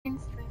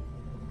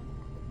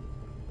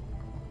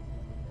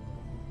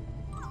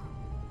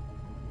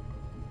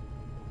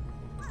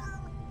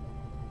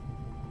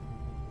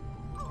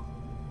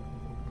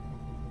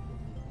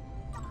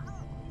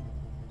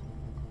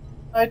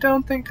I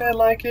don't think I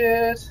like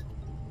it.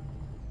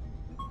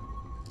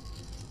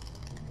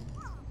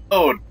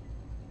 Oh,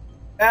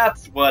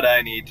 that's what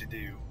I need to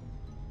do.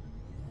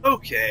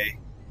 Okay.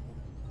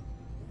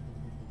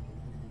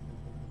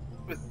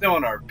 With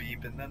sonar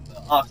beep and then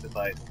the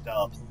octopi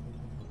stops.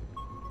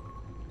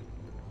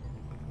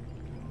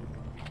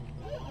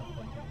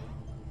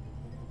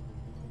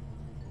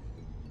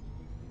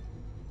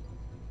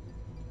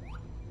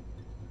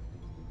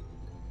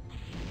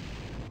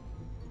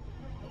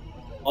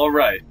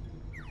 Alright.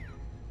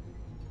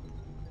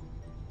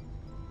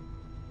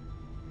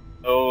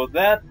 Oh,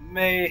 that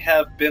may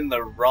have been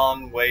the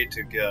wrong way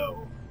to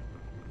go.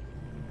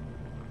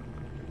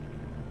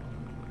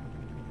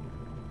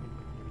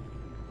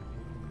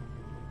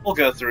 We'll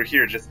go through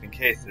here just in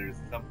case there's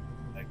something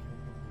I can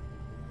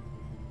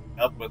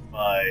up with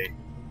my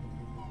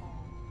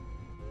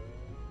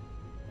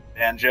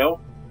banjo.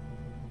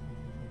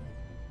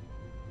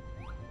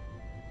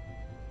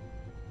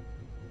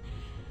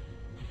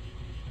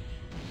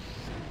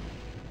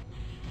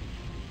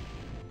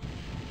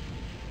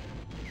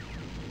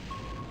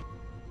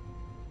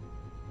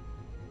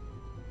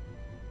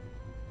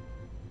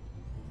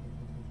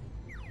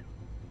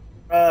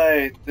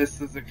 Right, this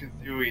is a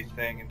Kazooie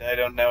thing, and I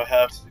don't know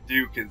how to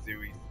do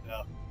Kazooie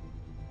stuff.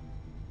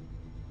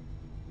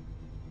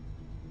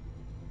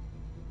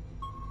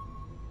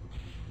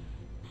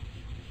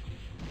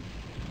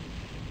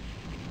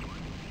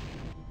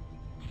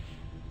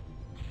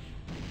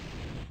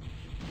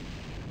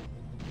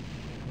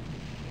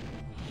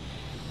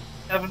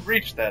 Haven't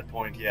reached that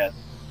point yet.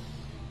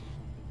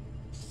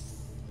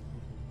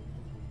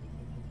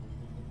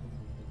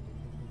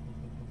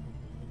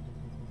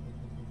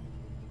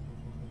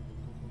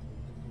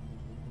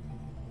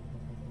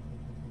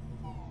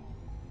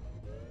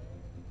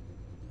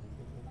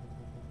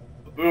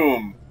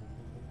 Boom.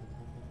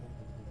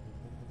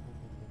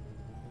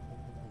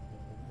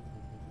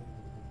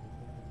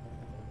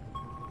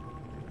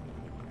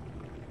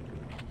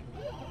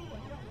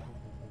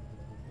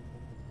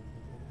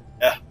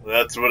 Yeah,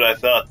 that's what I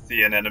thought,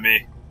 see an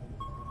enemy.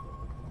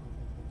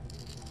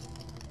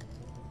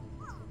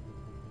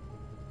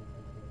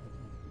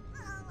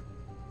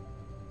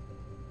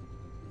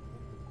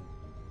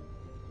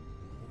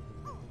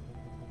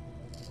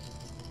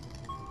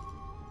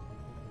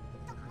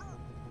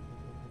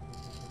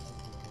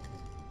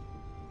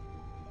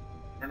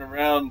 Turn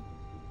around,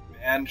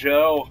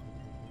 Banjo.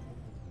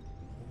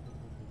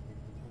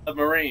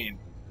 Submarine.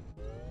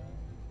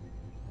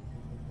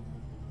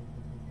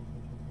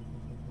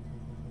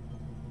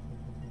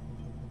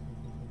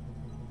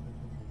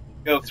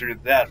 Go through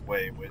that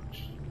way, which...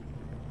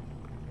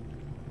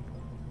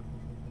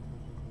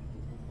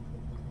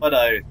 But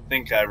I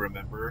think I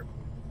remember.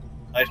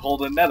 I'd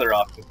hold another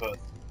octopus.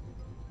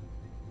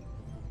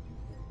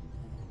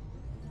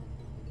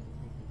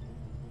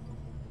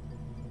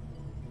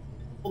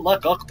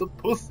 Like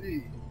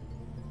Octopussy!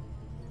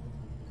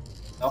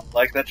 Oh,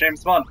 like that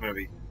James Bond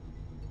movie.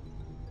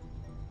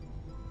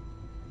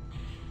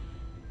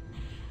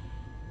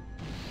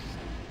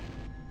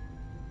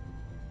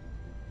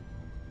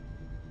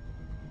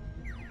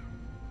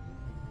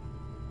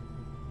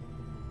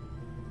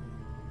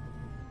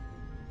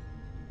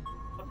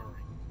 Submarine.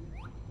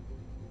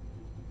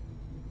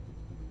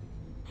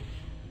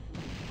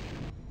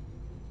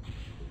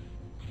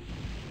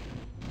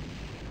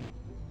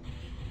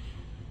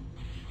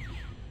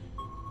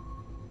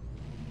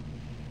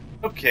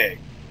 Okay.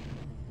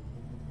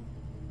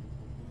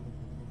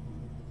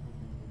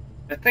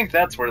 I think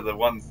that's where the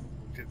one's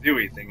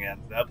Kazooie thing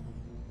ends up.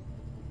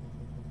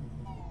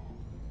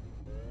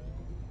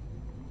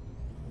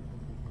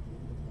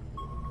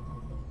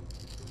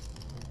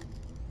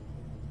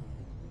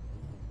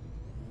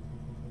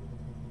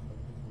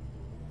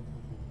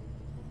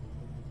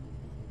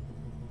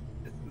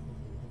 This is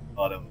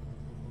autumn.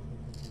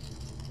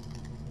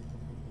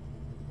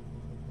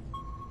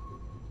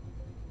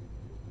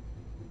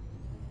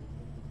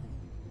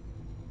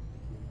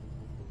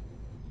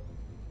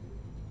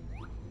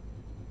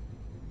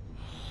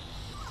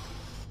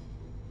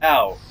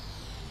 Ow.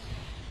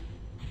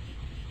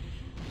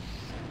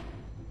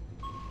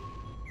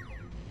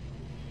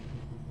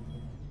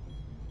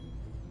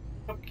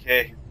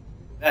 Okay.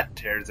 That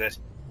tears it.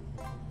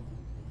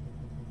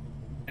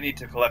 I need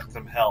to collect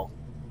some health.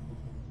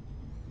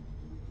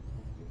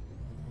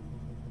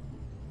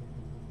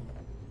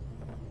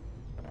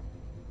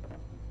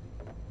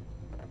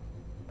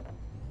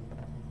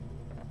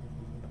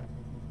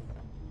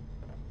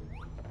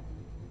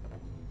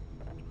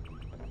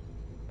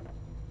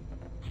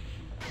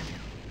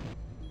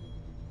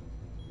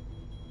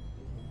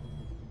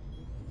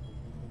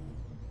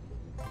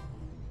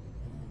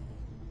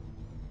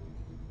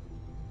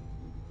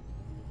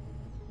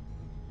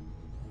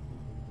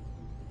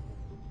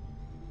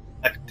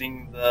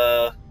 Collecting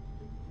the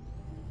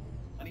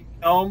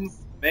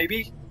honeycombs,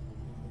 maybe?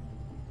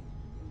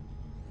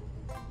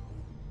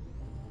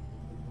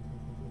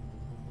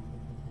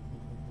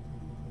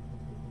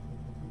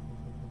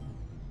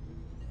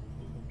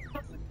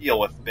 What's the deal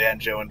with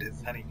Banjo and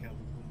his honeycomb?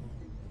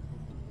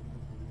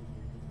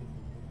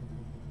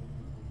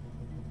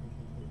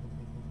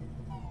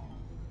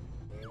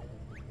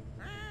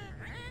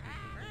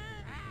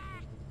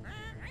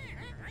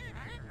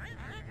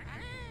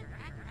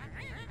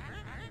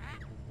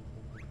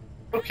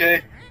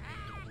 Okay.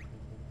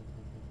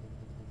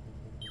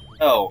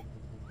 Oh.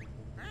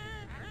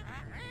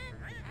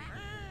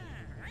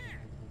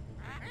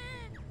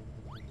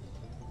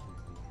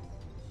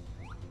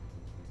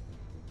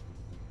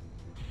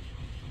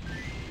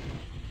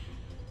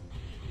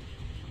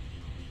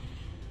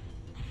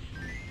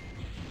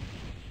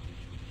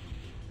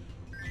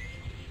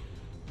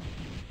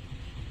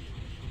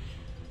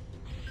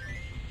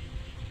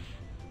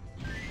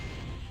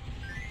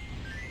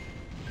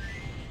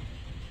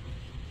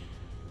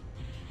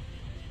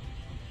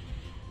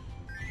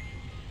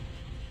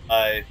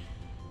 I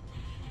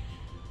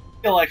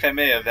feel like I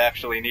may have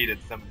actually needed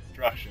some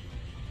instruction.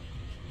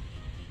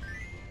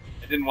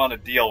 I didn't want to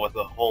deal with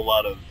a whole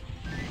lot of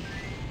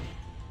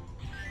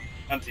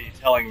Hunty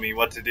telling me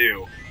what to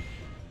do.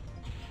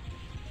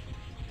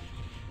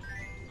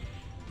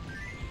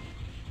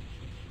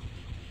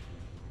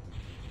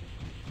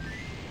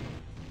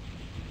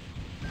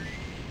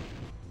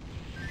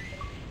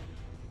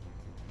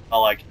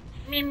 I'll like,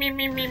 me, me,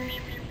 me, me, me, me.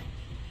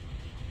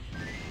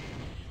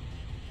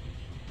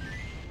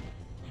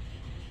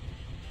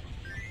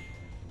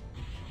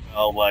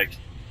 I'll like,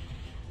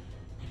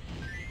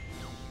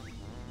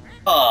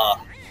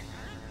 ah.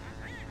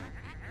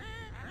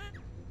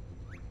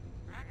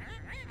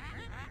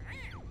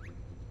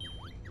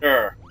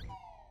 Sure.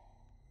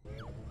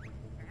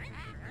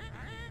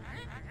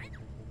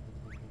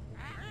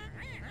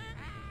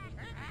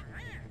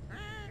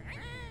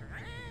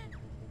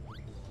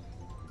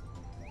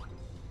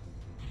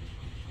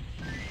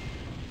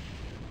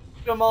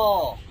 Them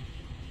all.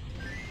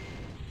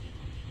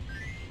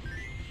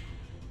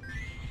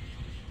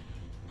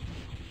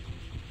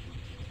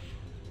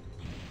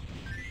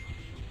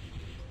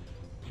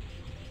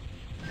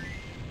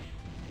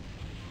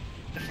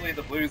 Especially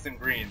the blues and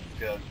greens,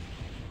 because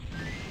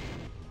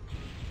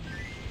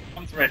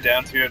comes right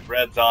down to it,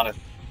 red's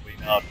honestly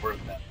not worth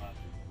that much.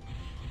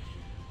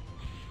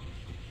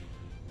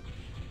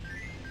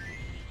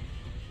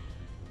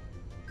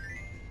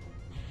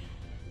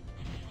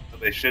 So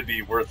they should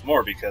be worth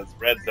more because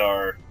reds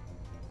are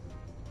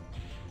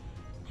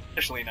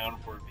especially known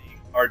for being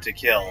hard to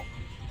kill.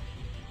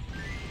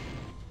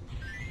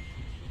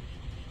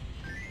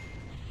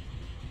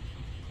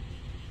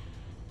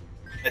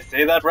 Did I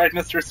say that right,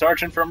 Mr.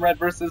 Sergeant from Red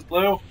vs.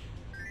 Blue?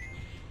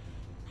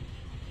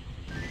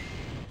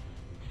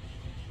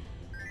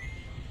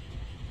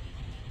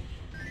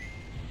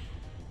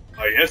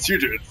 Yes, you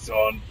did,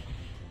 son.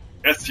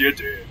 Yes, you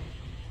did.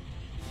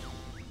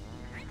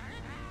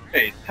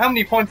 Hey, how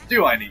many points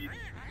do I need?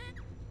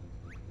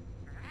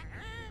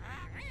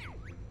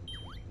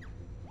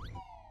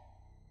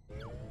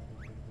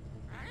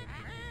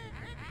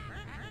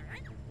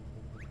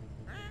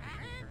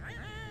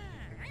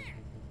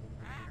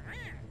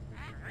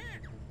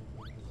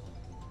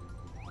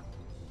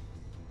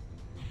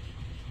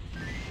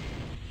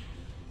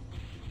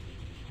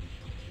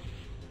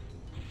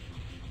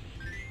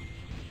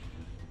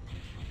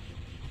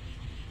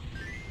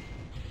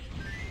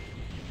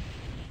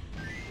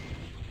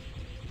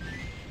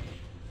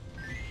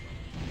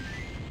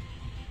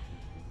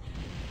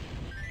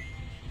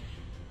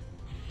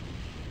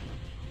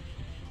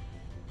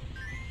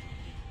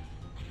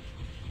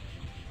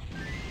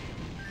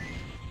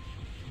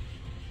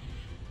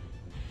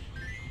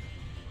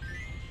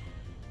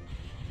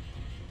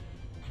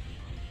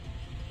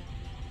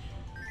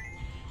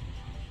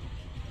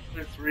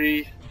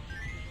 Three.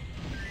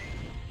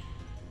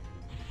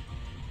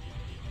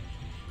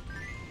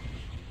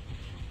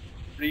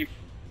 Three,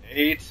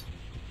 8.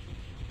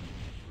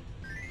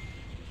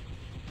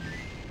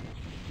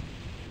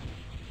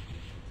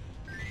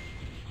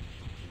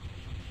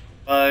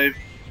 5.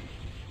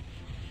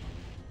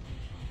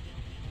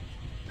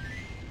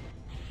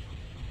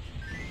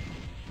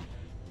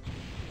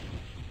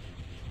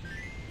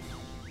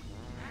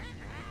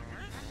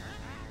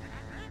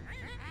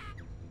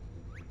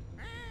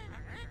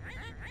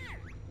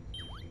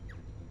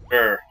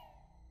 Sure.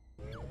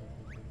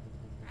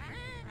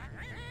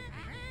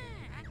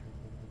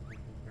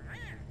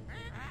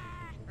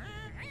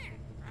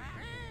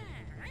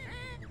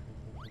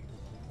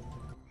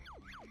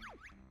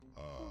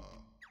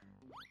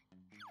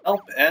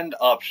 Help and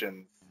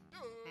options.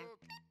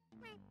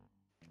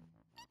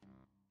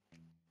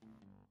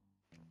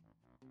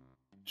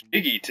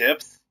 Jiggy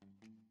tips.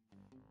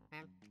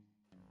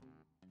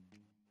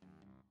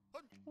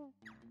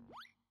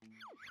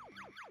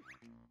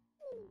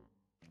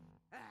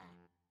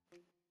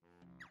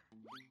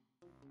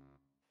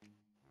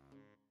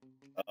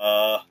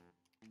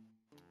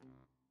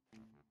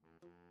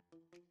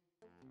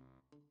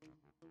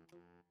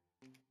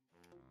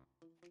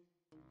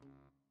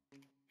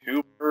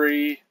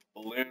 Hoopery,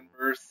 balloon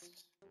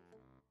burst.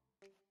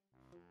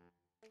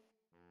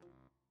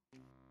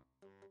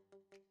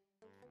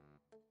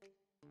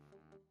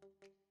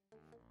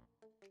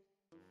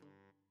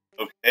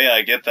 Okay,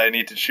 I get that I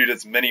need to shoot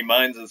as many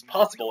mines as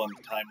possible in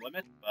the time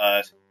limit,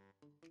 but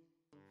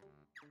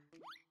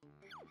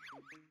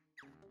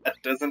that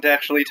doesn't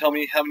actually tell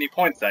me how many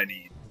points I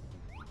need.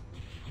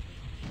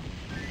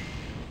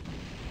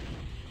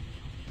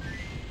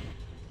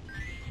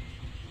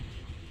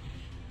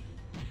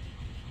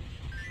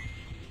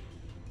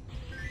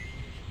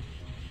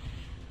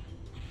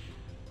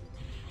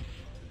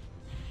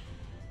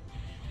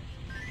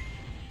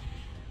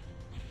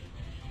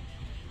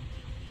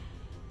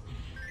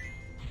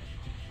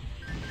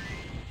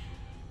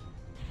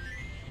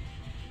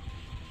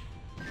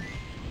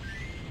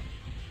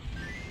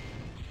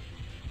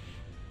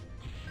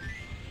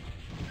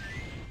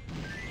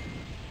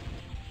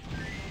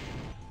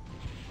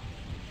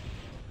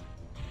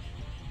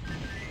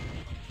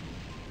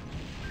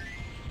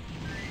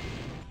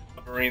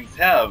 submarines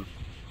have,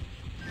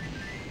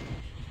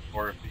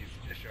 or if these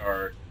fish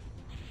are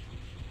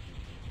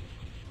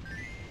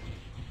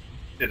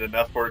good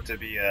enough for it to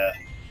be a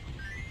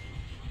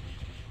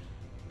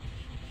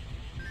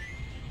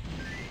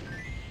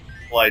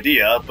cool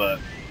idea, but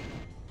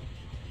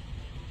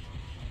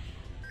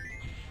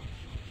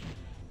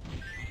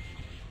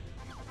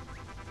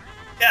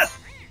yes!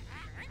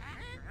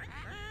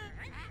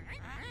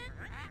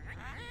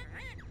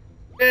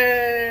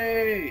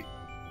 Yay!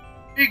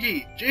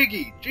 Jiggy!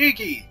 Jiggy!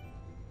 Jiggy!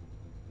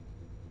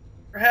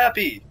 We're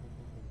happy!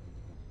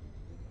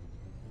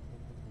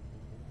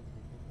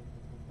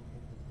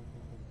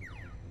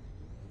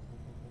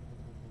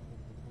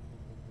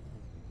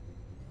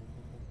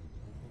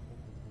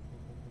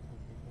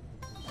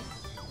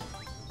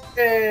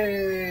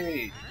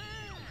 Yay!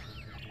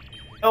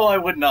 No, I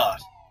would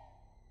not.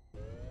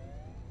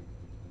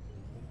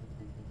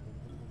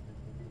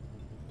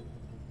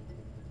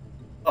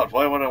 Oh,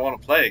 why would I want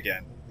to play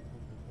again?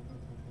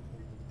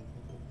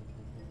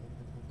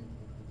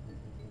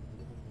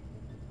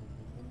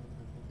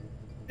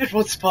 It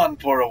was fun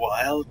for a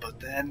while, but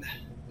then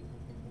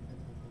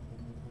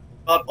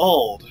got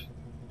old.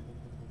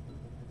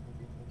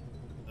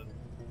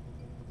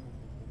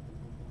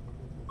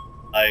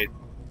 I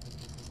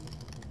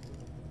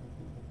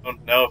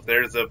don't know if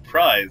there's a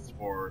prize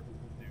for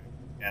doing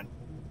it again.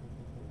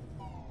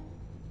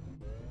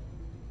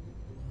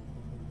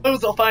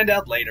 Suppose I'll find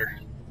out later.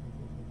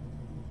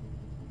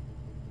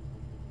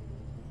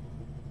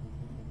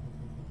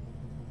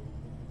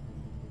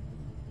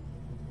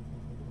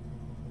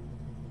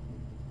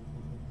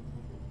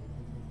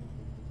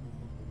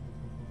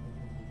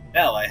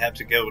 Now I have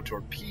to go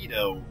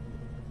torpedo.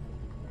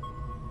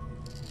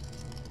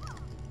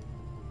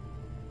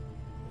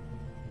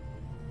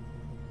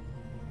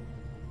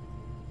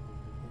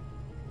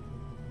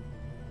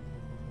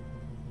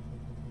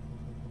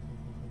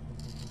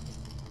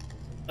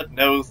 But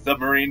no,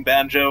 submarine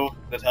Banjo,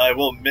 that I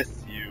will miss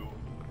you.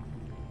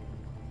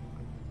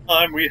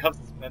 Time we have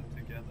spent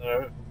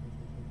together.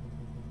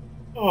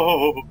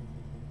 Oh.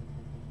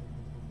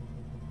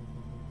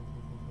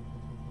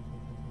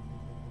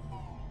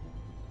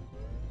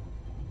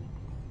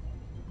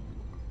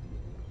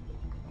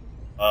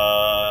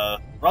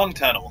 Wrong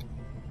tunnel.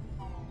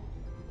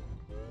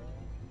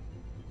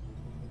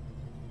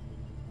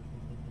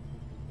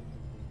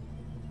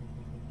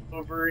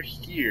 Over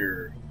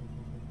here.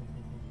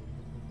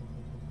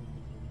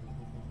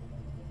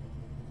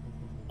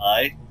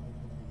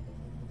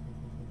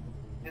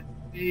 It's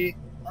the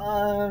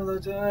I'm the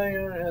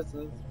giant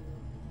essence,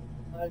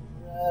 like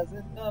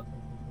rising up,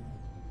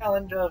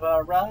 challenge of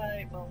our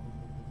rival.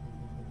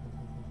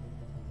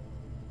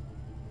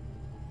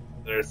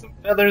 There's some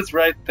feathers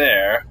right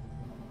there.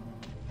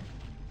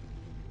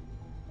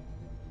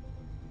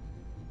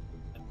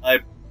 I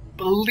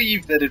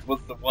believe that it was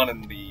the one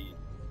in the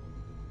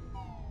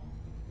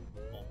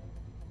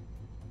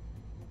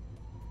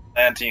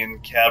Atlantean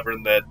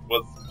cavern that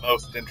was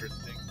most interesting.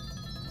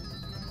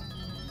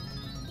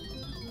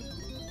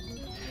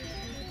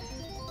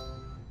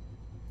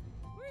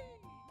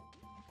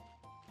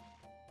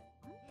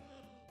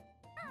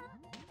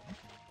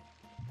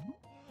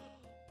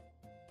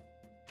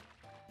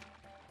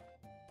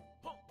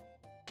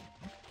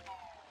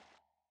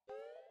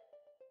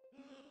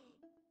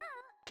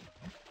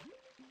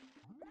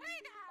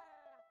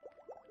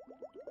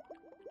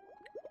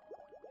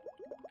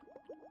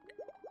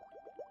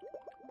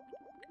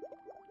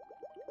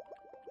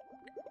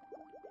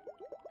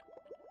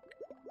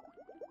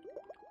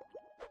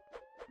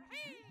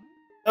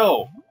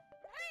 Oh!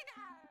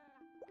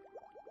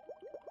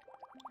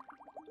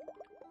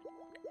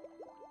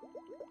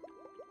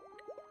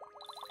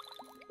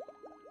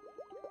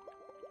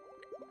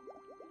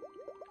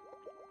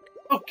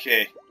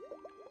 Okay.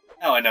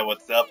 Now I know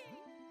what's up.